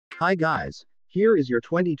Hi guys, here is your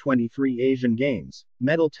 2023 Asian Games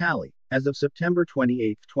medal tally as of September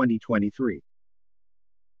 28, 2023.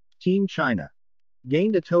 Team China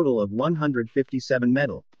gained a total of 157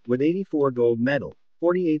 medal, with 84 gold medal,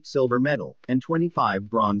 48 silver medal, and 25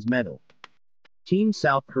 bronze medal. Team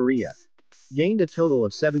South Korea gained a total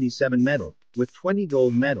of 77 medal, with 20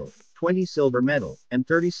 gold medal, 20 silver medal, and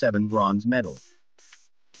 37 bronze medal.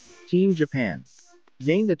 Team Japan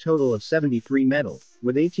gained a total of 73 medal,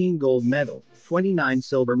 with 18 gold medal, 29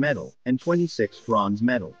 silver medal, and 26 bronze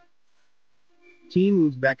medal.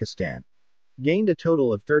 Team Uzbekistan gained a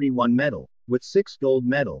total of 31 medal, with 6 gold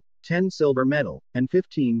medal, 10 silver medal, and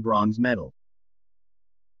 15 bronze medal.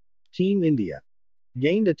 Team India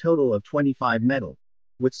gained a total of 25 medal,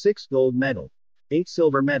 with 6 gold medal, 8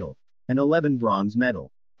 silver medal, and 11 bronze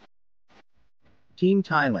medal. Team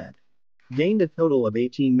Thailand gained a total of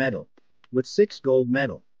 18 medal, with 6 gold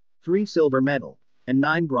medal, 3 silver medal, and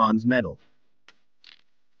 9 bronze medal.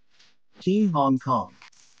 Team Hong Kong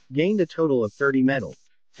gained a total of 30 medal,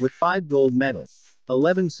 with 5 gold medal,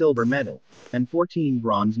 11 silver medal, and 14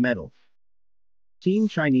 bronze medal. Team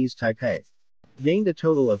Chinese Taipei gained a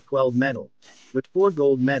total of 12 medal, with 4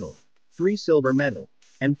 gold medal, 3 silver medal,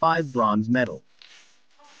 and 5 bronze medal.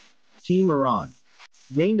 Team Iran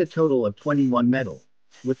gained a total of 21 medal,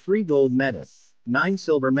 with 3 gold medal, 9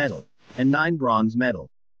 silver medal, and 9 bronze medal.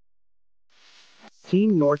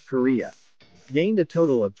 Team North Korea gained a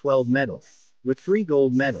total of 12 medal, with 3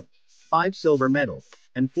 gold medal, 5 silver medal,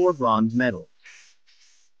 and 4 bronze medal.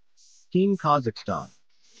 Team Kazakhstan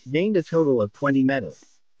gained a total of 20 medal,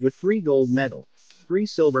 with 3 gold medal, 3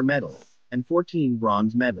 silver medal, and 14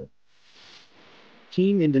 bronze medal.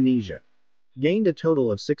 Team Indonesia gained a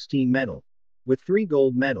total of 16 medal, with 3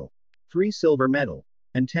 gold medal, 3 silver medal,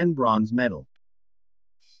 and 10 bronze medal.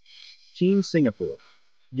 Team Singapore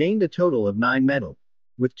gained a total of 9 medal,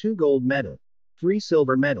 with 2 gold medal, 3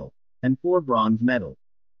 silver medal, and 4 bronze medal.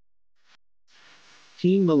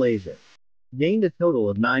 Team Malaysia gained a total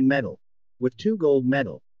of 9 medal, with 2 gold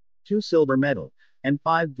medal, 2 silver medal, and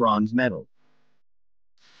 5 bronze medal.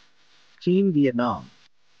 Team Vietnam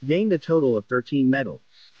gained a total of 13 medal,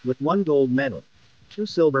 with 1 gold medal, 2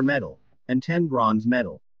 silver medal, and 10 bronze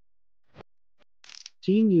medal.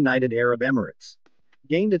 Team United Arab Emirates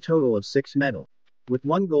gained a total of 6 medal, with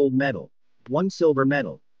 1 gold medal, 1 silver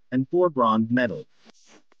medal, and 4 bronze medal.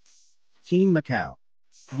 Team Macau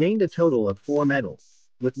gained a total of 4 medal,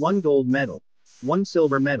 with 1 gold medal, 1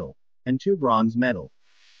 silver medal, and 2 bronze medal.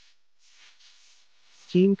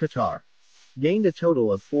 Team Qatar gained a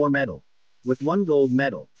total of 4 medal, with 1 gold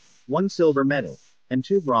medal, 1 silver medal, and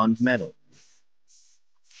 2 bronze medal.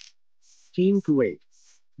 Team Kuwait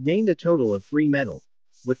gained a total of 3 medal,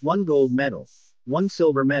 with 1 gold medal, 1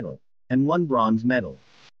 silver medal, and 1 bronze medal.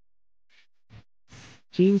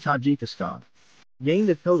 Team Tajikistan gained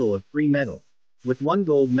a total of 3 medal, with 1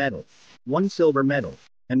 gold medal, 1 silver medal,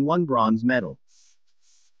 and 1 bronze medal.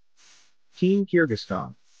 Team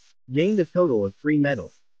Kyrgyzstan gained a total of 3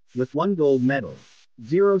 medal, with 1 gold medal,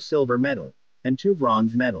 0 silver medal, and 2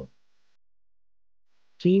 bronze medal.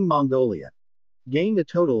 Team Mongolia gained a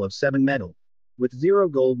total of 7 medal, with 0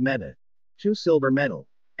 gold medal, 2 silver medal,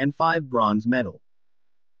 and 5 bronze medal.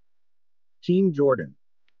 Team Jordan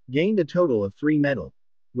gained a total of 3 medal,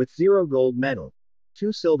 with 0 gold medal,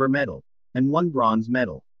 2 silver medal, and 1 bronze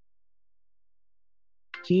medal.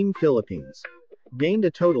 Team Philippines gained a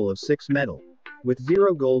total of 6 medal, with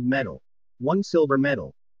 0 gold medal, 1 silver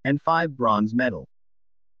medal, and 5 bronze medal.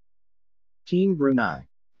 Team Brunei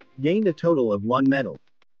gained a total of 1 medal,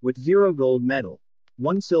 with 0 gold medal,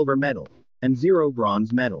 1 silver medal, and 0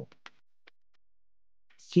 bronze medal.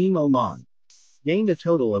 Team Oman gained a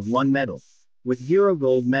total of 1 medal, with 0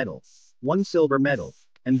 gold medal, 1 silver medal,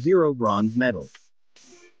 and 0 bronze medal.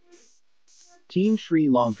 Team Sri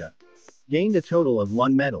Lanka gained a total of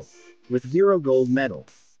 1 medal, with 0 gold medal,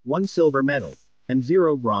 1 silver medal, and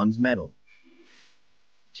 0 bronze medal.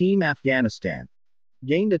 Team Afghanistan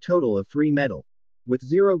gained a total of 3 medal, with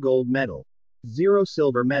 0 gold medal, 0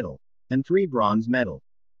 silver medal, and 3 bronze medal.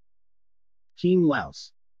 Team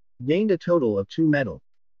Laos gained a total of 2 medal,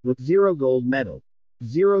 with 0 gold medal,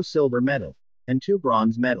 0 silver medal, and 2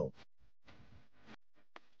 bronze medal.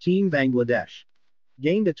 Team Bangladesh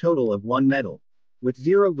gained a total of 1 medal, with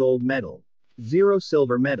 0 gold medal, 0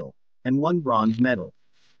 silver medal, and 1 bronze medal.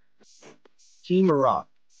 Team Iraq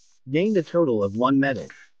gained a total of 1 medal,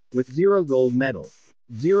 with 0 gold medal,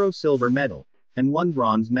 0 silver medal, and 1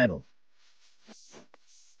 bronze medal.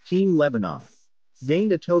 Team Lebanon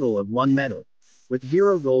gained a total of 1 medal, with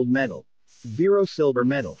 0 gold medal, 0 silver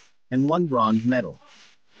medal, and 1 bronze medal.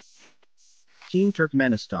 Team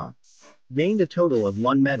Turkmenistan Gained a total of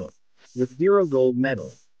 1 medal. With 0 gold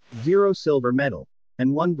medal, 0 silver medal,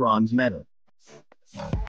 and 1 bronze medal.